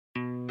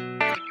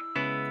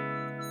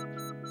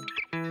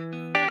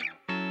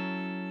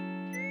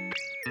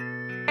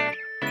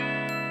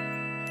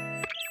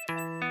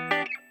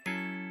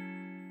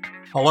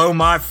Hello,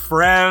 my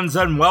friends,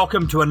 and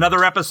welcome to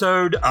another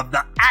episode of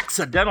the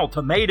Accidental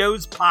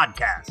Tomatoes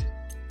podcast.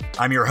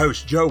 I'm your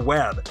host, Joe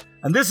Webb,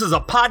 and this is a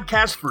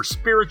podcast for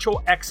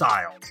spiritual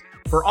exiles,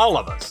 for all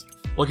of us,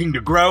 looking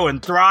to grow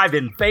and thrive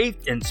in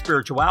faith and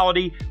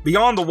spirituality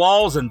beyond the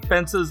walls and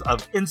fences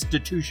of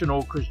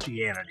institutional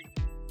Christianity.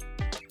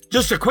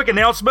 Just a quick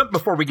announcement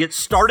before we get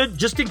started,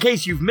 just in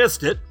case you've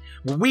missed it,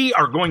 we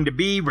are going to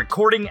be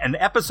recording an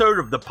episode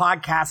of the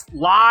podcast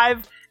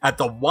live at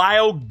the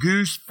Wild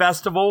Goose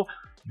Festival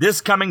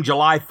this coming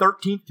July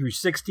 13th through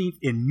 16th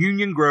in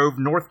Union Grove,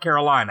 North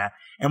Carolina,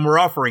 and we're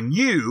offering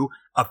you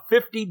a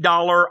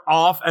 $50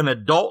 off an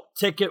adult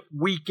ticket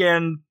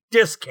weekend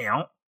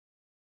discount.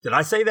 Did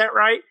I say that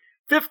right?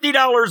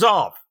 $50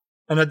 off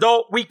an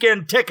adult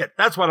weekend ticket.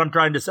 That's what I'm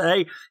trying to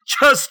say,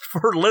 just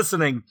for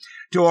listening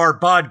to our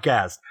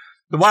podcast.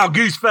 The Wild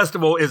Goose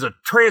Festival is a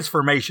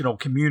transformational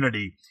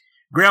community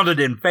grounded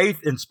in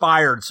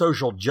faith-inspired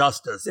social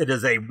justice. It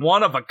is a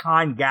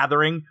one-of-a-kind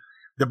gathering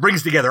that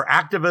brings together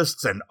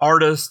activists and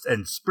artists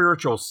and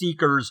spiritual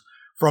seekers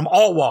from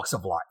all walks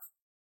of life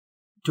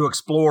to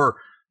explore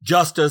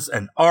justice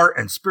and art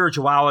and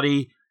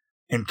spirituality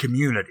and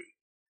community.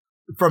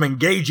 From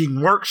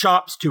engaging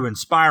workshops to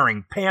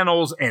inspiring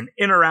panels and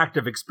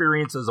interactive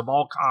experiences of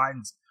all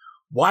kinds,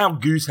 Wild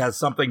Goose has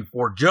something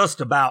for just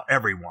about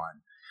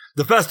everyone.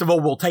 The festival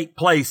will take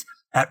place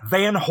at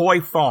Van Hoy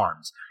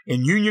Farms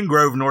in Union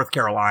Grove, North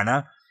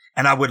Carolina,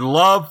 and I would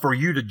love for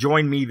you to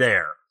join me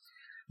there.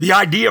 The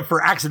idea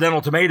for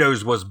Accidental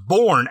Tomatoes was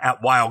born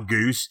at Wild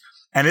Goose,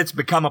 and it's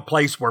become a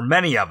place where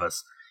many of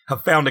us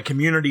have found a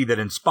community that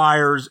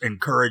inspires,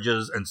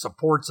 encourages, and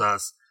supports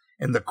us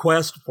in the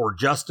quest for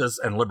justice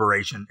and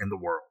liberation in the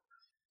world.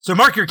 So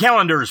mark your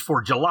calendars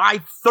for July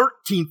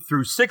 13th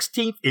through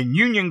 16th in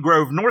Union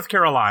Grove, North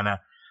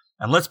Carolina,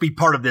 and let's be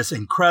part of this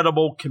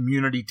incredible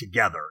community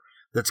together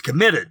that's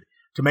committed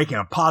to making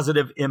a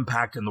positive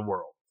impact in the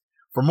world.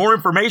 For more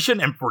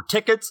information and for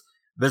tickets,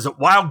 visit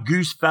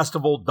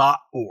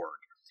wildgoosefestival.org.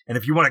 And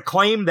if you want to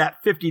claim that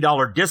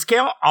 $50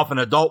 discount off an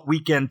adult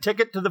weekend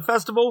ticket to the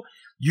festival,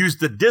 use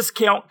the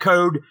discount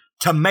code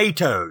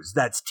TOMATOES.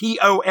 That's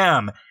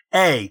TOMATOES,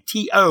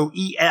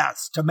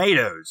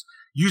 tomatoes.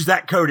 Use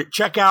that code at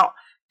checkout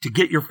to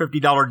get your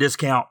 $50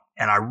 discount,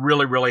 and I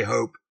really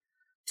hope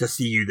to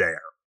see you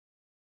there.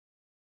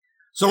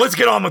 So let's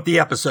get on with the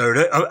episode.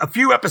 A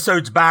few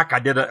episodes back, I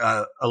did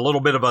a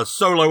little bit of a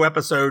solo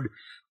episode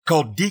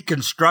called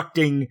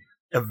Deconstructing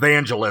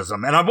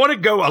Evangelism. And I want to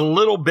go a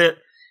little bit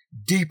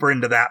deeper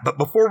into that. But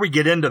before we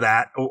get into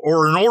that,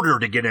 or in order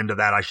to get into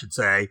that, I should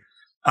say,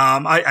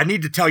 I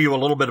need to tell you a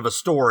little bit of a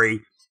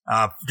story,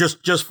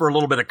 just for a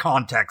little bit of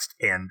context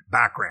and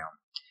background.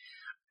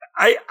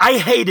 I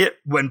hate it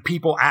when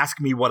people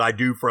ask me what I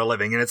do for a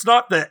living. And it's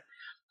not that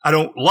I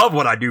don't love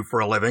what I do for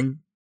a living,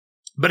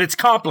 but it's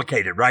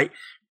complicated, right?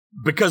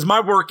 Because my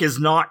work is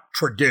not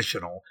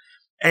traditional.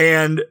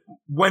 And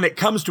when it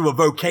comes to a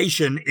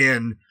vocation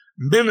in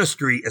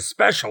ministry,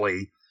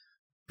 especially,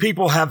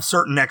 people have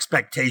certain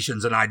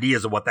expectations and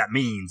ideas of what that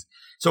means.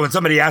 So when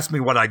somebody asks me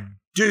what I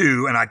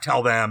do and I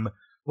tell them,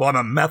 well, I'm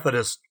a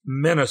Methodist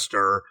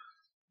minister,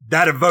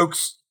 that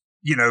evokes,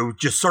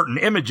 just certain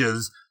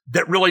images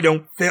that really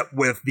don't fit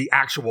with the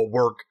actual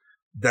work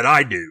that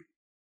I do.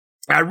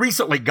 I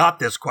recently got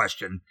this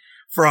question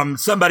from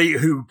somebody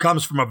who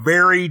comes from a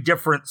very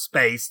different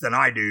space than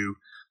I do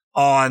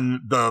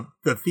on the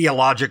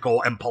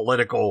theological and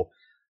political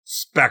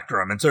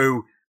spectrum. And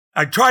so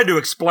I tried to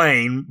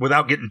explain,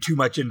 without getting too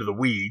much into the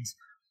weeds,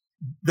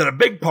 that a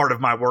big part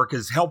of my work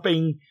is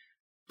helping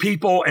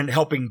people and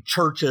helping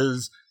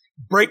churches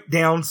break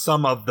down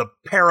some of the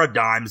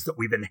paradigms that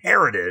we've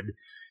inherited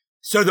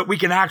so that we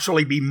can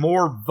actually be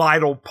more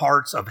vital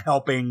parts of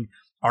helping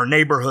our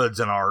neighborhoods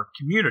and our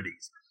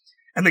communities.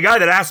 And the guy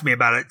that asked me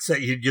about it said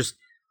he just,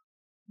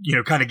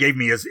 kind of gave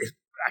me his,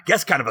 I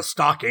guess, kind of a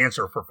stock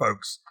answer for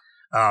folks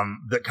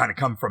that kind of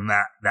come from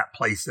that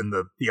place in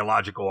the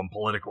theological and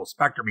political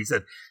spectrum. He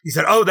said,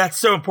 oh, that's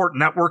so important.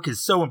 That work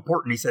is so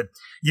important. He said,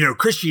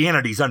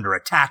 Christianity's under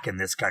attack in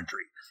this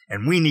country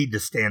and we need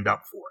to stand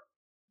up for it.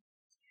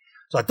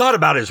 So I thought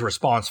about his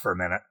response for a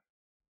minute.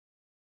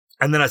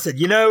 And then I said,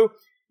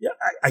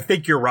 I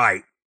think you're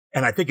right.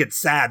 And I think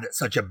it's sad that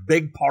such a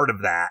big part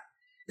of that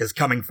is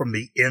coming from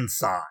the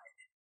inside.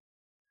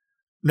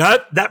 Now,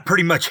 that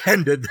pretty much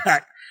ended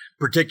that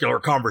particular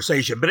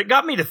conversation, but it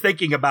got me to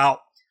thinking about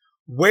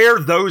where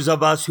those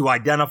of us who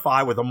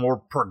identify with a more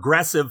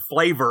progressive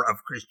flavor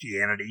of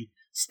Christianity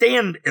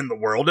stand in the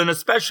world, and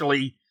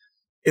especially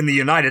in the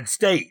United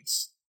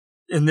States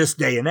in this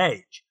day and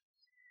age.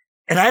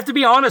 And I have to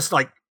be honest,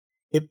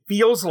 it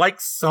feels like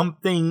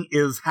something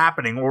is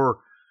happening or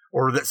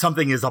that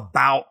something is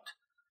about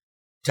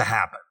to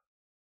happen.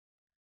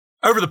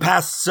 Over the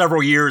past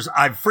several years,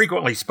 I've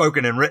frequently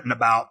spoken and written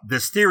about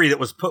this theory that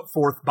was put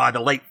forth by the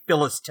late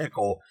Phyllis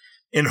Tickle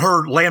in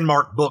her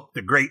landmark book,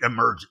 The Great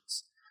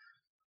Emergence.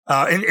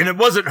 And it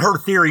wasn't her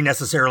theory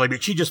necessarily,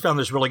 but she just found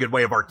this really good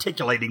way of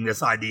articulating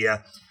this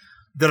idea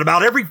that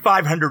about every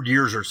 500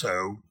 years or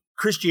so,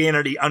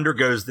 Christianity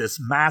undergoes this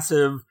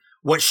massive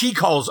what she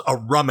calls a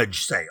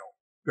rummage sale,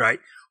 right?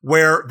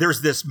 Where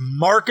there's this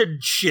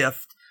marked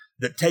shift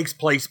that takes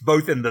place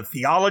both in the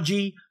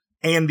theology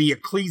and the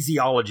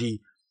ecclesiology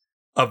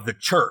of the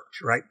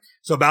church, right?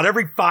 So about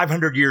every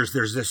 500 years,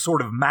 there's this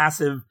sort of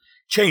massive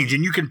change,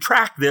 and you can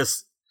track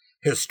this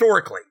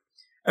historically.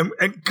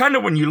 And kind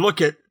of when you look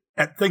at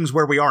things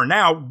where we are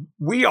now,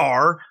 we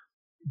are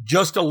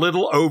just a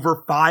little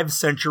over 5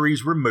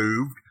 centuries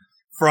removed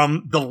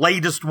from the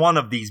latest one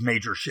of these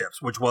major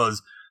shifts, which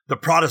was the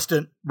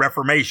Protestant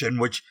Reformation,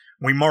 which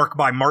we mark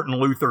by Martin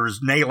Luther's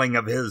nailing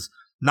of his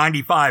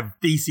 95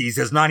 theses,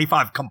 his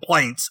 95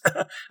 complaints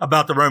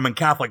about the Roman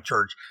Catholic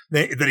Church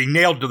that he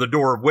nailed to the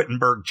door of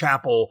Wittenberg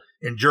Chapel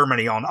in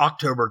Germany on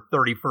October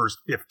 31st,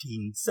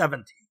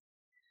 1517.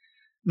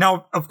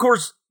 Now, of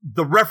course,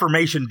 the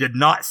Reformation did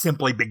not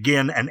simply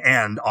begin and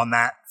end on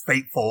that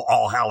fateful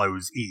All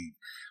Hallows Eve.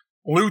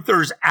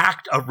 Luther's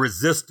act of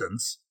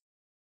resistance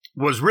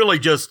was really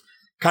just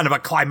kind of a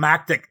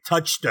climactic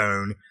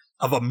touchstone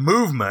of a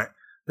movement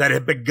that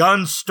had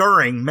begun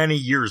stirring many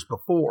years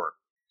before.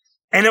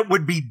 And it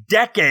would be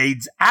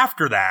decades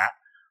after that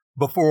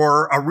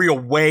before a real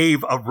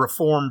wave of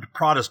Reformed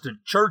Protestant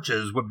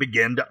churches would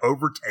begin to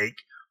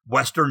overtake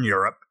Western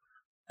Europe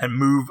and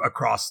move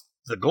across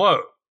the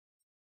globe.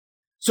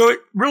 So it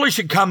really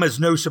should come as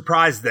no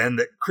surprise then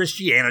that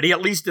Christianity,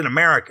 at least in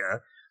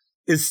America,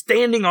 is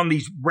standing on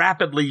these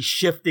rapidly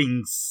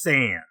shifting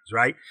sands,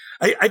 right?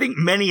 I think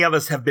many of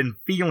us have been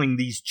feeling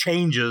these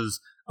changes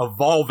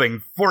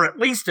evolving for at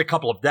least a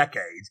couple of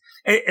decades.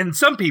 And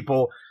some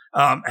people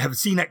have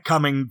seen it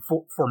coming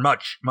for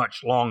much,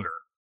 much longer.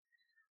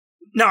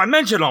 Now, I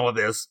mention all of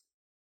this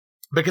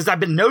because I've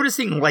been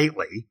noticing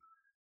lately,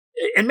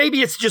 and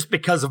maybe it's just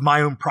because of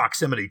my own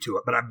proximity to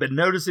it, but I've been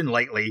noticing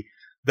lately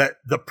that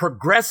the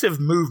progressive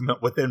movement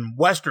within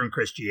Western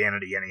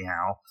Christianity,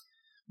 anyhow,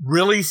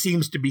 really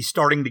seems to be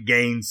starting to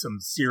gain some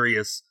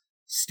serious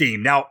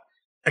steam. Now,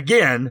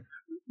 again,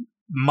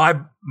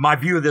 my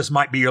view of this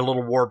might be a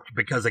little warped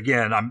because,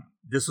 again,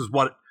 this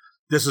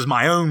is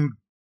my own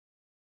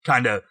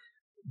kind of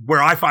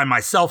where I find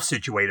myself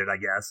situated, I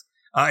guess.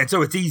 And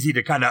so it's easy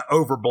to kind of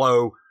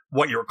overblow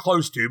what you're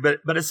close to.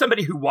 But as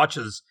somebody who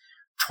watches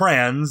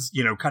trends,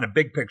 kind of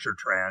big picture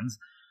trends,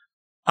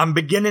 I'm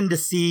beginning to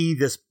see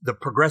the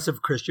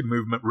progressive Christian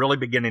movement really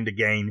beginning to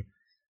gain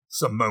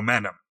some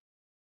momentum.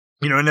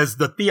 And as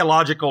the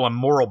theological and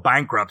moral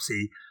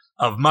bankruptcy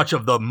of much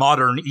of the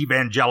modern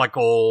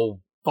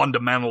evangelical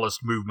fundamentalist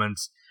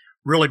movements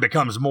really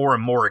becomes more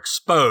and more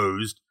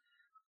exposed,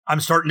 I'm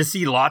starting to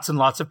see lots and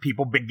lots of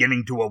people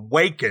beginning to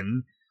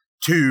awaken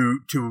to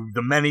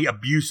the many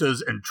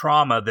abuses and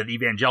trauma that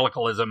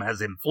evangelicalism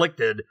has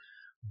inflicted,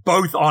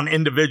 both on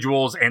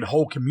individuals and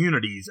whole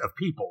communities of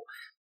people.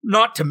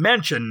 Not to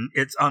mention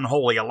its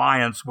unholy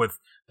alliance with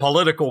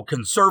political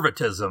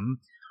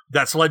conservatism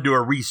that's led to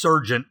a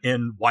resurgence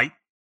in white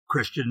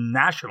Christian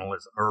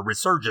nationalism, or a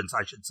resurgence,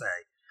 I should say,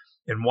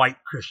 in white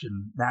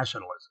Christian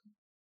nationalism.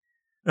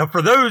 Now,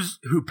 for those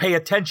who pay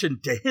attention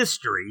to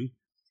history,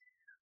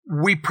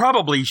 we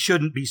probably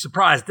shouldn't be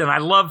surprised. And I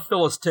love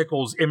Phyllis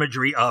Tickle's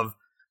imagery of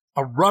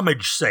a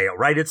rummage sale,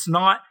 right? It's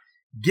not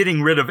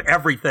getting rid of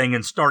everything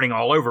and starting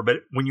all over,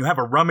 but when you have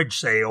a rummage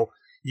sale,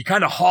 you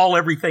kind of haul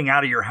everything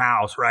out of your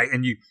house, right?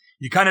 And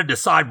you kind of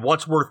decide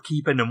what's worth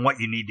keeping and what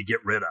you need to get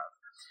rid of.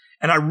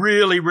 And I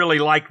really, really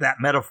like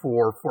that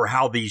metaphor for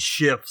how these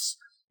shifts,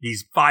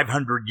 these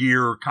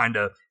 500-year kind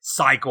of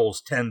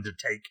cycles tend to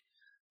take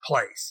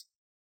place.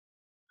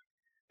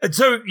 And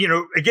so,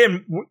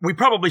 again, we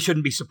probably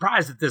shouldn't be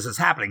surprised that this is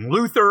happening.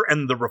 Luther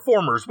and the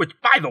Reformers, which,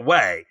 by the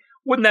way,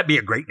 wouldn't that be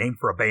a great name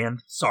for a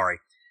band? Sorry.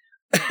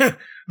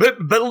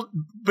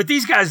 but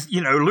these guys,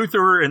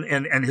 Luther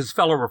and his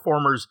fellow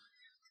Reformers,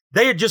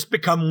 they had just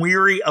become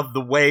weary of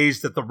the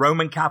ways that the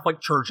Roman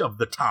Catholic Church of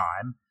the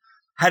time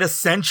had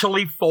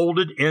essentially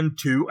folded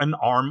into an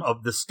arm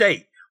of the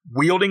state,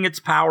 wielding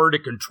its power to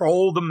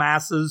control the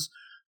masses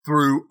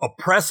through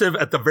oppressive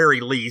at the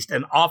very least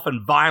and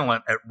often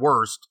violent at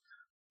worst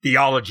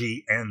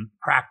theology and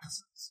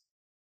practices.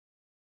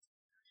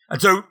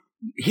 And so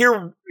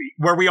here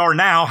where we are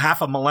now,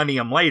 half a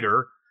millennium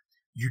later,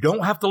 you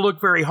don't have to look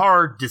very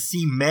hard to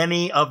see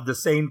many of the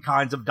same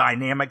kinds of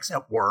dynamics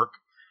at work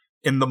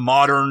in the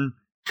modern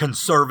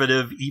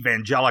conservative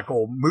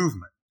evangelical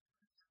movement.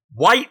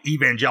 White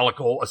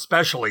evangelical,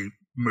 especially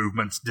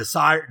movements,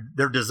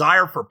 their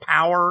desire for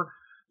power,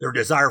 their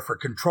desire for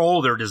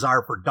control, their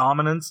desire for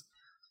dominance,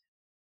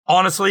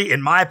 honestly,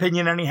 in my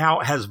opinion anyhow,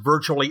 has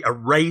virtually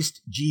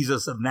erased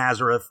Jesus of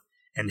Nazareth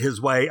and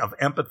his way of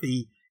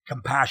empathy,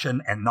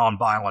 compassion, and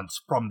nonviolence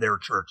from their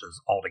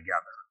churches altogether.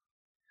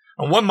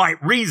 And one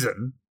might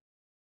reason,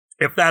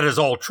 if that is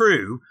all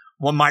true,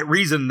 one might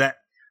reason that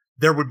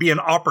there would be an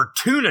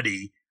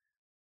opportunity,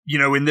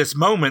 in this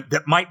moment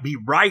that might be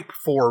ripe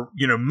for,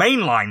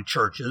 mainline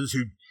churches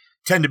who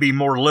tend to be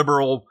more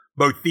liberal,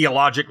 both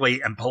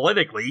theologically and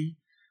politically,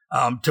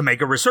 to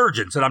make a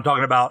resurgence. And I'm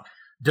talking about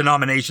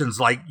denominations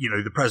like,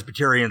 the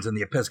Presbyterians and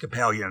the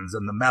Episcopalians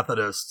and the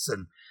Methodists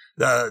and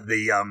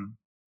the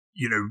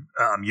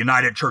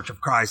United Church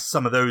of Christ,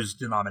 some of those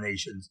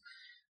denominations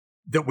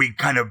that we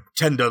kind of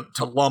tend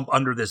to lump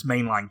under this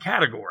mainline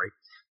category.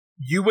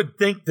 You would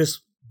think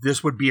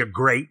this would be a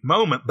great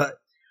moment, but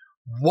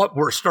what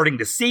we're starting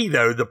to see,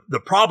 though,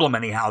 the problem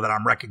anyhow that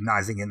I'm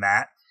recognizing in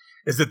that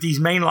is that these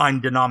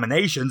mainline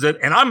denominations,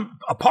 and I'm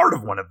a part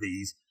of one of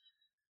these,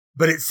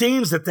 but it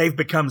seems that they've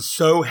become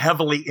so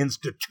heavily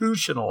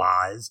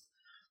institutionalized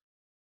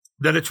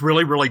that it's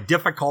really, really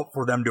difficult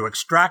for them to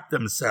extract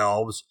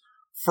themselves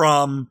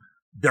from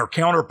their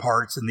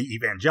counterparts in the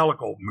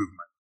evangelical movement.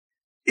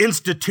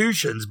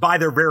 Institutions, by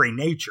their very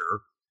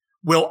nature,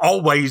 will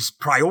always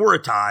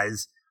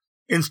prioritize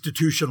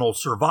institutional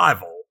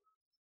survival,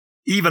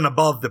 even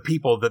above the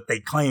people that they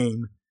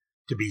claim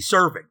to be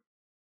serving.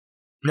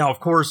 Now,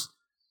 of course,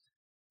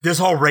 this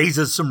all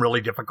raises some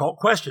really difficult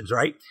questions,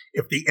 right?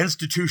 If the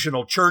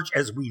institutional church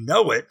as we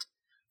know it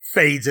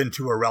fades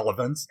into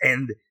irrelevance,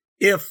 and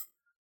if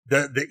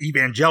the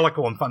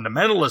evangelical and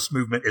fundamentalist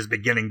movement is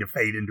beginning to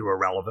fade into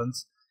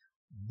irrelevance,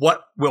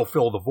 what will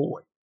fill the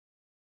void?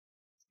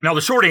 Now,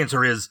 the short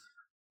answer is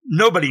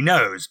nobody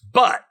knows,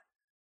 but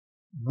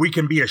we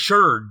can be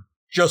assured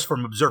just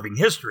from observing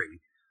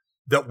history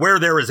that where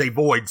there is a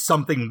void,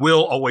 something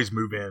will always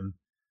move in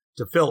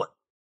to fill it.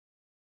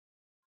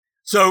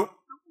 So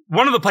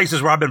one of the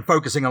places where I've been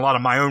focusing a lot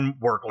of my own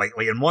work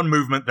lately, and one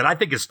movement that I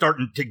think is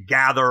starting to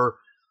gather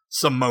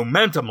some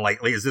momentum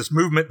lately, is this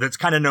movement that's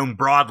kind of known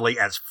broadly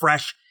as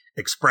fresh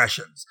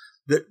expressions.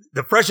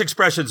 The fresh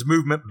expressions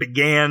movement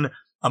began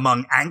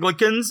among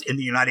Anglicans in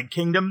the United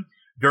Kingdom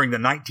during the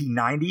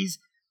 1990s.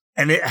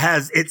 And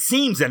it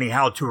seems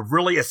anyhow to have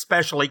really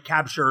especially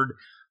captured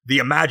the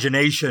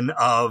imagination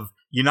of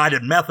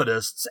United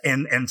Methodists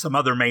and some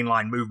other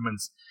mainline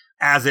movements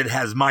as it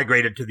has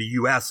migrated to the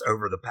U.S.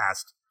 over the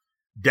past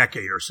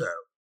decade or so.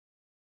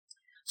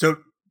 So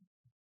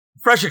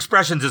fresh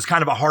expressions is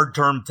kind of a hard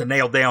term to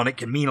nail down. It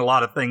can mean a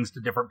lot of things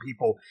to different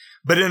people.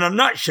 But in a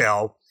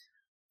nutshell,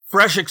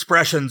 fresh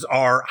expressions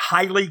are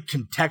highly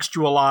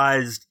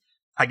contextualized,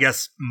 I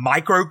guess,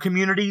 micro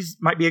communities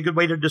might be a good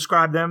way to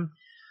describe them,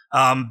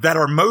 that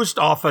are most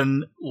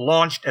often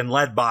launched and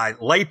led by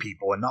lay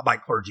people and not by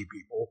clergy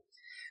people,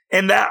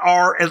 and that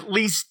are at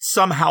least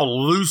somehow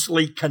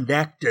loosely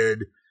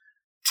connected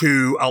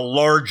to a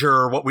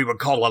larger, what we would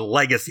call a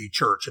legacy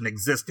church, an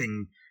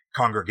existing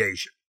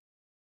congregation.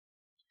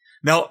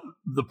 Now,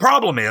 the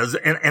problem is,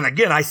 and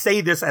again, I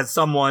say this as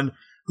someone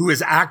who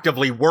is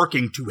actively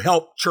working to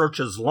help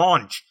churches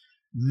launch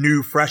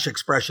new fresh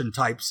expression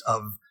types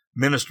of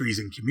ministries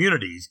and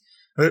communities.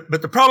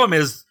 But the problem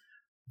is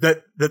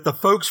that the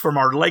folks from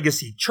our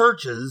legacy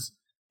churches,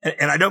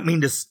 and I don't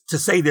mean to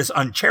say this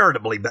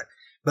uncharitably,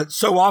 but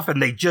so often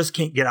they just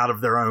can't get out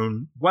of their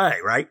own way,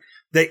 right?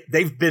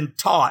 They've been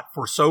taught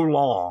for so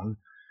long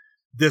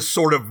this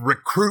sort of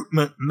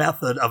recruitment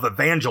method of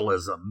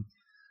evangelism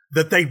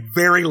that they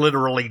very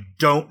literally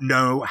don't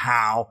know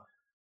how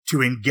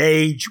to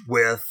engage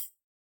with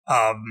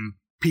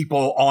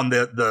people on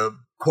the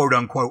quote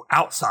unquote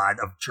outside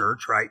of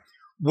church, right?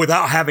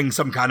 Without having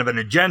some kind of an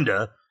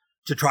agenda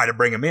to try to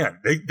bring them in.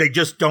 They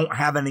just don't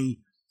have any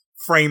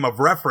frame of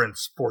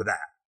reference for that.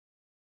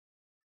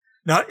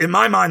 Now, in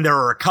my mind, there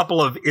are a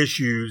couple of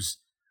issues,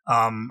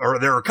 or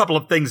there are a couple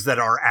of things that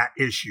are at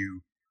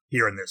issue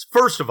here in this.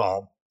 First of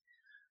all,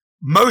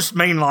 most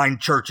mainline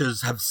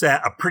churches have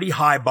set a pretty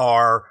high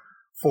bar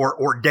for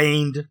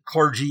ordained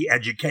clergy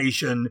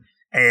education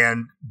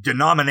and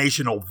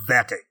denominational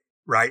vetting,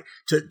 right?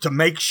 To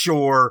make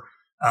sure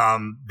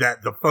that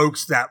the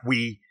folks that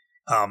we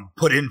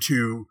put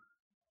into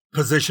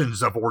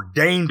positions of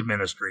ordained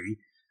ministry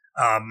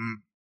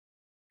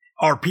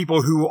are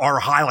people who are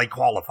highly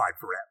qualified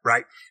for it,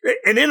 right?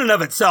 And in and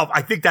of itself,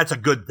 I think that's a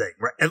good thing,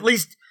 right? At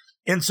least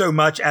in so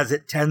much as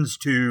it tends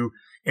to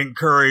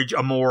encourage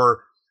a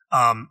more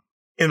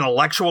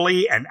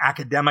intellectually and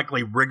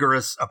academically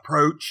rigorous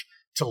approach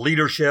to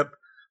leadership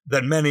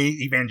than many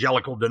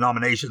evangelical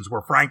denominations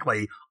where,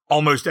 frankly,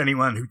 almost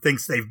anyone who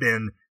thinks they've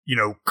been,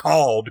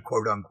 called,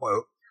 quote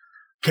unquote,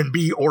 can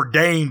be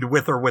ordained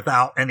with or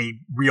without any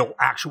real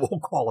actual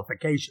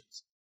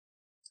qualifications.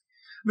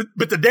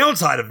 But the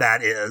downside of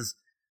that is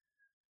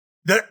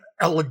that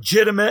a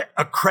legitimate,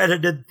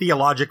 accredited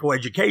theologial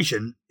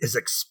education is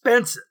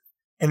expensive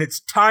and it's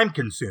time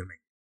consuming.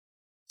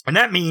 And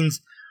that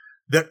means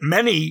that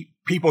many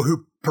people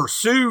who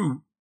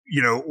pursue,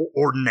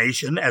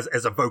 ordination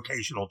as a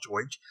vocational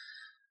choice,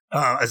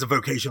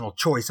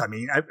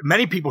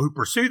 many people who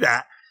pursue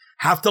that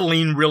have to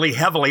lean really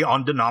heavily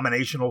on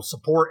denominational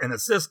support and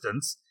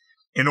assistance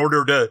in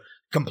order to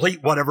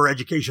complete whatever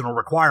educational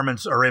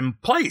requirements are in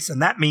place.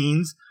 And that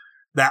means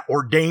that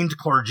ordained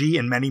clergy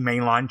in many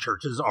mainline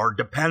churches are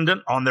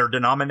dependent on their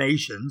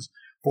denominations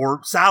for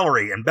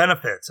salary and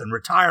benefits and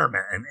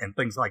retirement and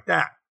things like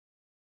that.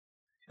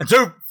 And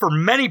so for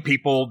many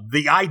people,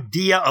 the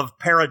idea of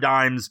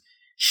paradigms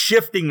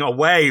shifting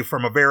away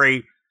from a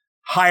very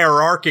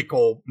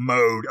hierarchical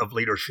mode of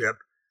leadership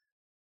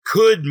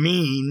could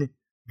mean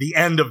the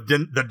end of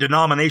the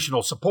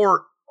denominational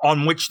support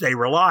on which they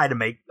rely to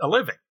make a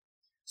living.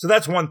 So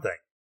that's one thing.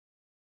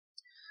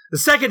 The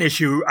second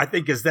issue, I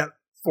think, is that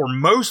for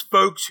most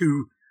folks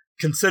who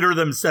consider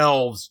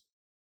themselves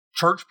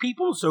church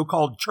people,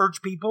 so-called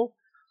church people,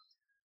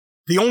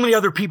 the only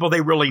other people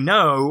they really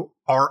know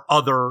are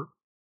other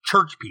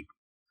church people.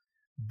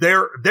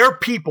 Their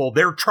people,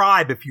 their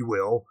tribe, if you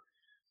will,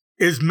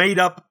 is made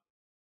up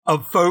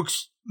of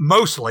folks,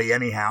 mostly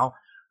anyhow,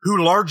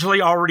 who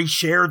largely already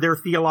share their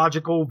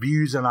theological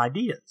views and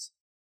ideas.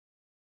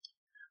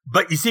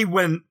 But you see,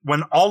 when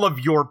all of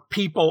your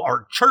people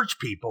are church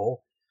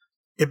people,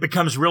 it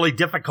becomes really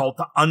difficult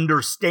to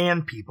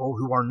understand people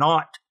who are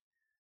not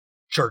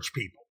church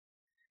people.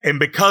 And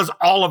because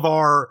all of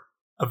our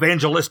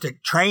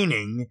evangelistic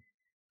training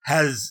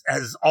has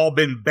all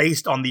been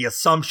based on the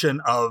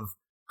assumption of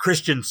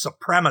Christian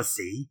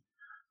supremacy,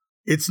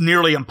 it's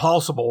nearly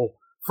impossible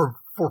for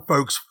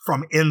folks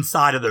from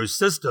inside of those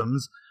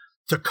systems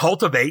to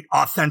cultivate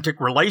authentic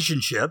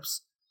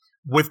relationships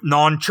with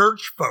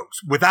non-church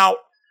folks without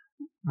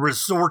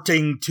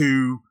resorting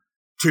to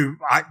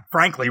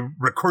frankly,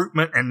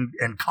 recruitment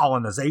and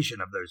colonization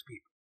of those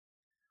people.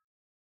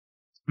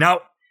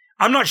 Now,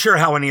 I'm not sure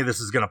how any of this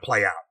is going to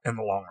play out in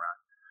the long run,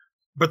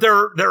 but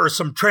there are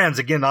some trends.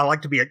 Again, I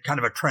like to be a kind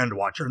of a trend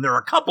watcher, and there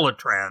are a couple of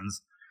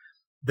trends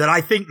that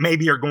I think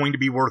maybe are going to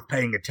be worth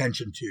paying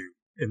attention to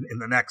in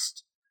the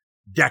next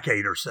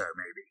decade or so,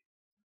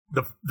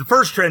 maybe. The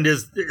first trend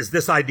is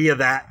this idea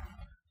that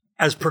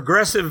as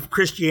progressive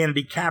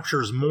Christianity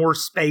captures more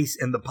space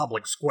in the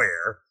public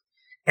square,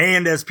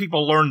 and as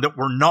people learn that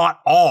we're not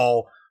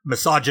all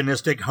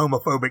misogynistic,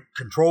 homophobic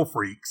control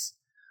freaks,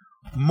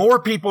 more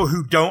people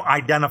who don't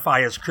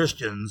identify as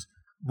Christians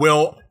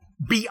will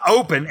be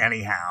open,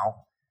 anyhow,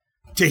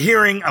 to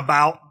hearing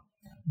about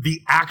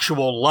the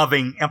actual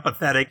loving,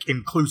 empathetic,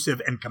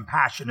 inclusive, and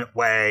compassionate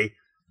way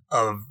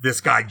of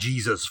this guy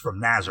Jesus from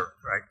Nazareth,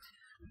 right?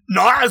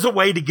 Not as a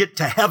way to get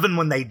to heaven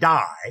when they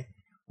die,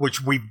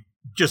 which we've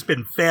just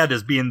been fed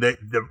as being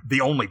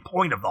the only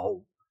point of the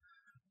whole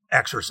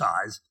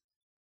exercise,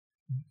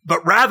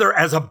 but rather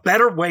as a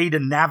better way to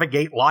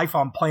navigate life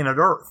on planet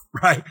Earth,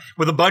 right?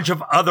 With a bunch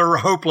of other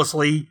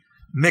hopelessly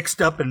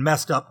mixed up and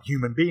messed up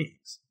human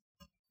beings.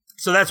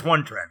 So that's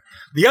one trend.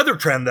 The other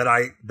trend that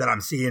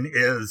I'm seeing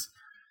is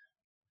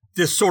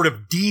this sort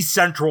of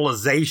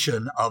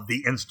decentralization of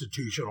the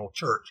institutional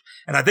church.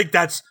 And I think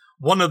that's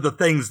one of the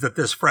things that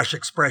this Fresh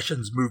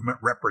Expressions movement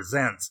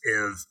represents,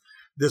 is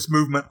this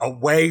movement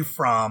away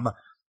from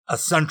a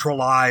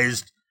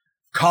centralized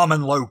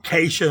common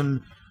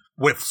location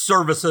with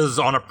services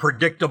on a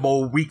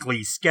predictable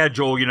weekly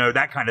schedule,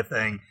 that kind of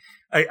thing.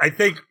 I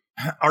think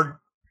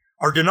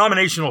our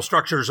denominational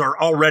structures are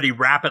already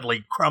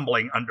rapidly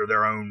crumbling under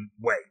their own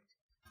weight,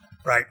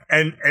 right?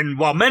 And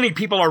while many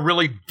people are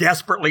really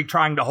desperately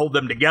trying to hold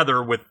them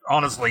together with,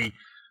 honestly,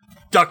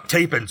 duct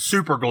tape and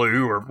super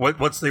glue, or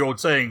what's the old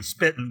saying,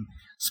 spit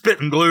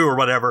and glue or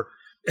whatever,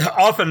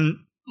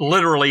 often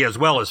literally as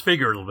well as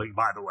figuratively,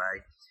 by the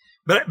way.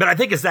 But I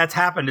think as that's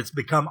happened, it's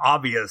become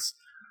obvious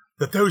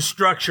that those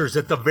structures,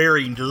 at the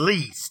very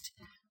least,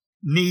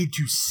 need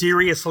to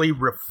seriously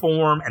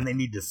reform, and they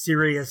need to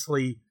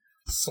seriously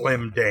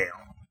slim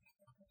down.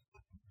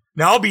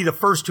 Now, I'll be the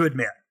first to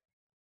admit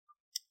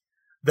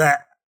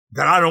that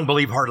I don't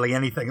believe hardly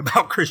anything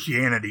about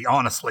Christianity,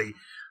 honestly,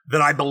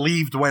 that I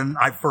believed when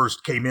I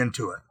first came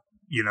into it,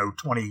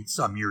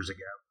 20-some years ago.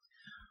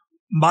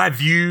 My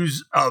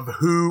views of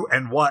who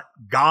and what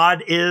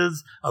God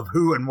is, of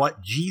who and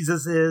what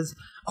Jesus is,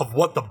 of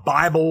what the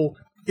Bible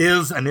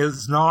is and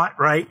is not,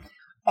 right?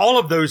 All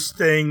of those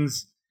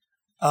things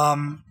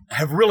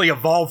have really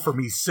evolved for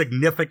me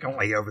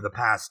significantly over the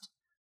past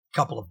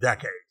couple of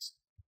decades.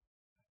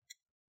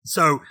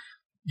 So,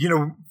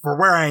 for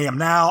where I am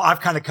now, I've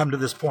kind of come to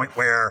this point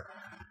where,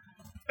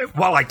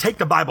 while I take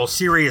the Bible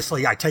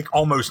seriously, I take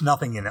almost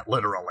nothing in it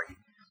literally,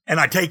 and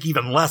I take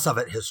even less of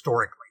it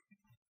historically.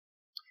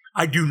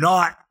 I do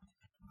not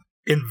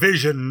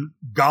envision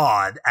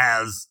God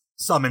as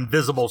some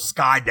invisible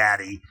sky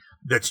daddy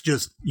that's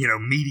just,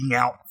 meting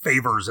out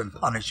favors and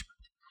punishment.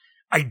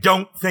 I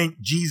don't think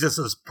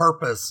Jesus's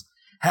purpose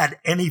had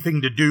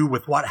anything to do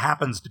with what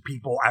happens to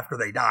people after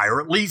they die,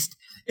 or at least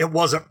it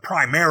wasn't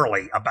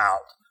primarily about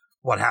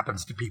what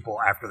happens to people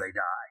after they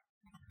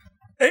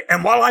die.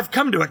 And while I've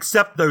come to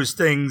accept those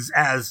things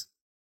as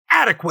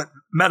adequate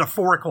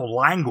metaphorical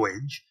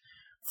language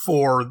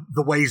for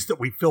the ways that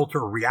we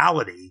filter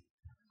reality,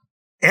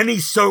 any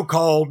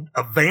so-called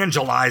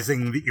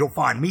evangelizing that you'll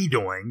find me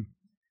doing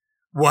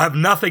will have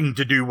nothing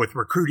to do with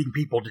recruiting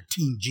people to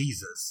Team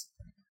Jesus,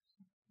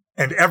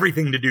 and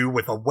everything to do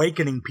with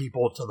awakening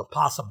people to the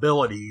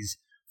possibilities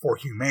for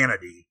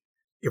humanity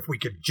if we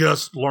could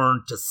just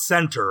learn to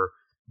center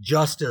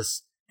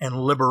justice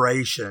and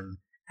liberation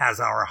as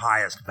our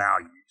highest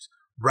values,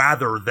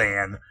 rather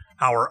than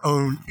our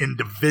own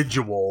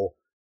individual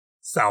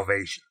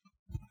salvation.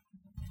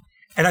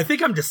 And I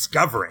think I'm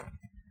discovering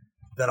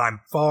that I'm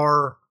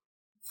far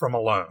from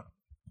alone.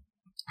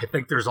 I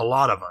think there's a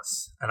lot of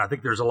us, and I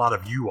think there's a lot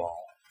of you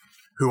all,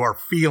 who are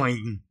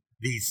feeling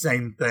these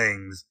same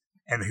things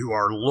and who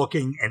are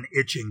looking and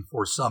itching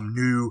for some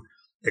new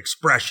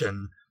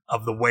expression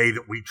of the way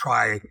that we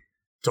try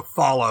to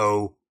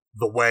follow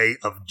the way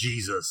of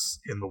Jesus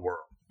in the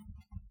world.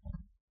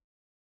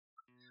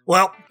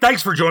 Well,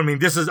 thanks for joining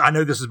me. I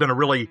know this has been a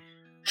really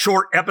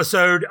short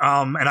episode,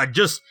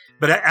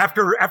 but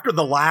after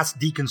the last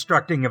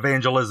Deconstructing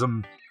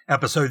Evangelism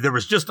episode, there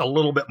was just a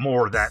little bit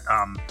more that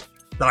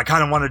I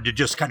kind of wanted to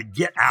just kind of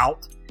get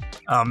out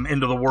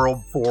into the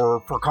world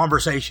for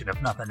conversation,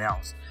 if nothing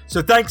else.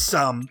 So thanks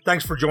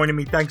for joining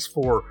me. Thanks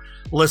for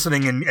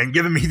listening and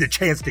giving me the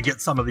chance to get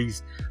some of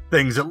these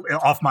things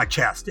off my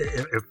chest,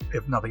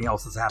 if nothing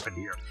else has happened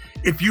here.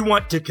 If you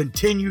want to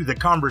continue the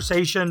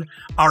conversation,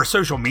 our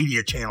social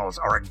media channels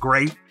are a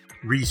great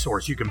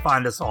resource. You can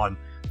find us on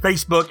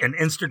Facebook and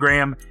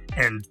Instagram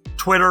and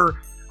Twitter.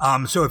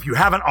 So if you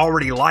haven't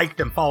already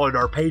liked and followed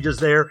our pages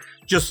there,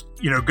 just,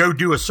 go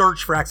do a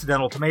search for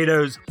Accidental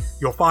Tomatoes.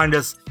 You'll find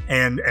us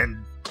and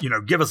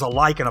give us a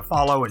like and a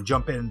follow and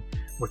jump in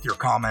with your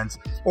comments.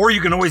 Or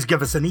you can always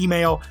give us an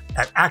email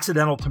at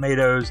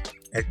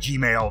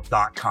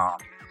accidentaltomatoes@gmail.com.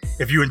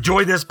 If you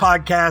enjoy this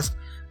podcast,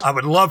 I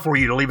would love for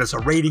you to leave us a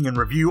rating and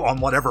review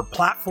on whatever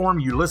platform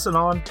you listen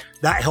on.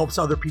 That helps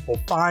other people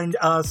find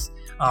us,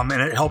 and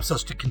it helps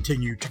us to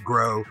continue to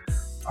grow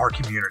our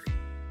community.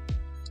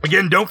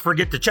 Again, don't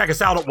forget to check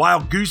us out at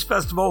Wild Goose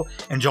Festival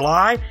in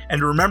July.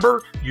 And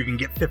remember, you can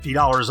get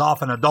 $50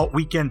 off an adult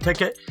weekend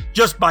ticket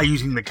just by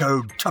using the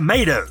code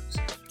TOMATOES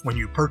when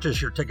you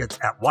purchase your tickets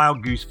at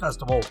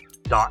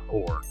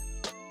wildgoosefestival.org.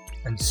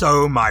 And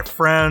so, my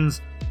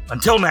friends,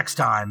 until next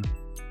time,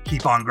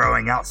 keep on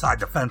growing outside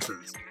the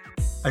fences.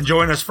 And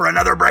join us for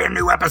another brand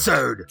new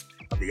episode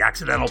of the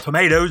Accidental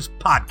Tomatoes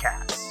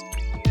Podcast.